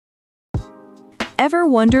Ever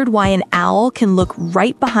wondered why an owl can look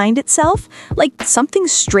right behind itself, like something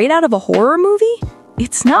straight out of a horror movie?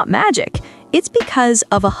 It's not magic. It's because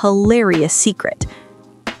of a hilarious secret.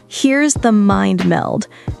 Here's the mind meld.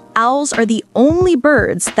 Owls are the only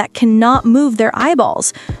birds that cannot move their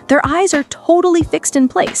eyeballs. Their eyes are totally fixed in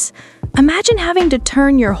place. Imagine having to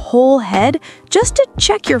turn your whole head just to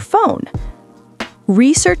check your phone.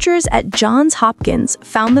 Researchers at Johns Hopkins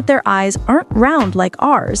found that their eyes aren't round like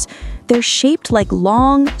ours. They're shaped like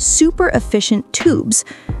long, super efficient tubes.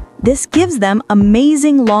 This gives them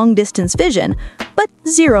amazing long-distance vision, but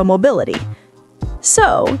zero mobility.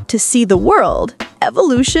 So, to see the world,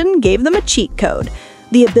 evolution gave them a cheat code: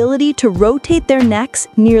 the ability to rotate their necks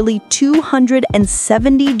nearly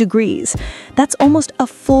 270 degrees. That's almost a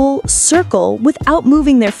full circle without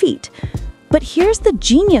moving their feet. But here's the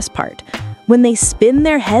genius part. When they spin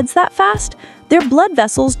their heads that fast, their blood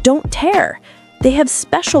vessels don't tear. They have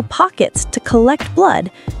special pockets to collect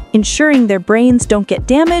blood, ensuring their brains don't get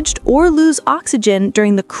damaged or lose oxygen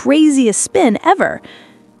during the craziest spin ever.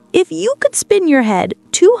 If you could spin your head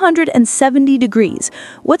 270 degrees,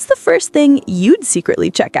 what's the first thing you'd secretly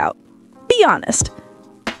check out? Be honest.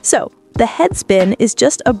 So, the head spin is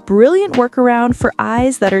just a brilliant workaround for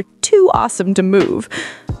eyes that are too awesome to move.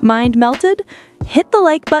 Mind melted? Hit the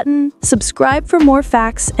like button, subscribe for more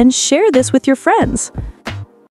facts, and share this with your friends.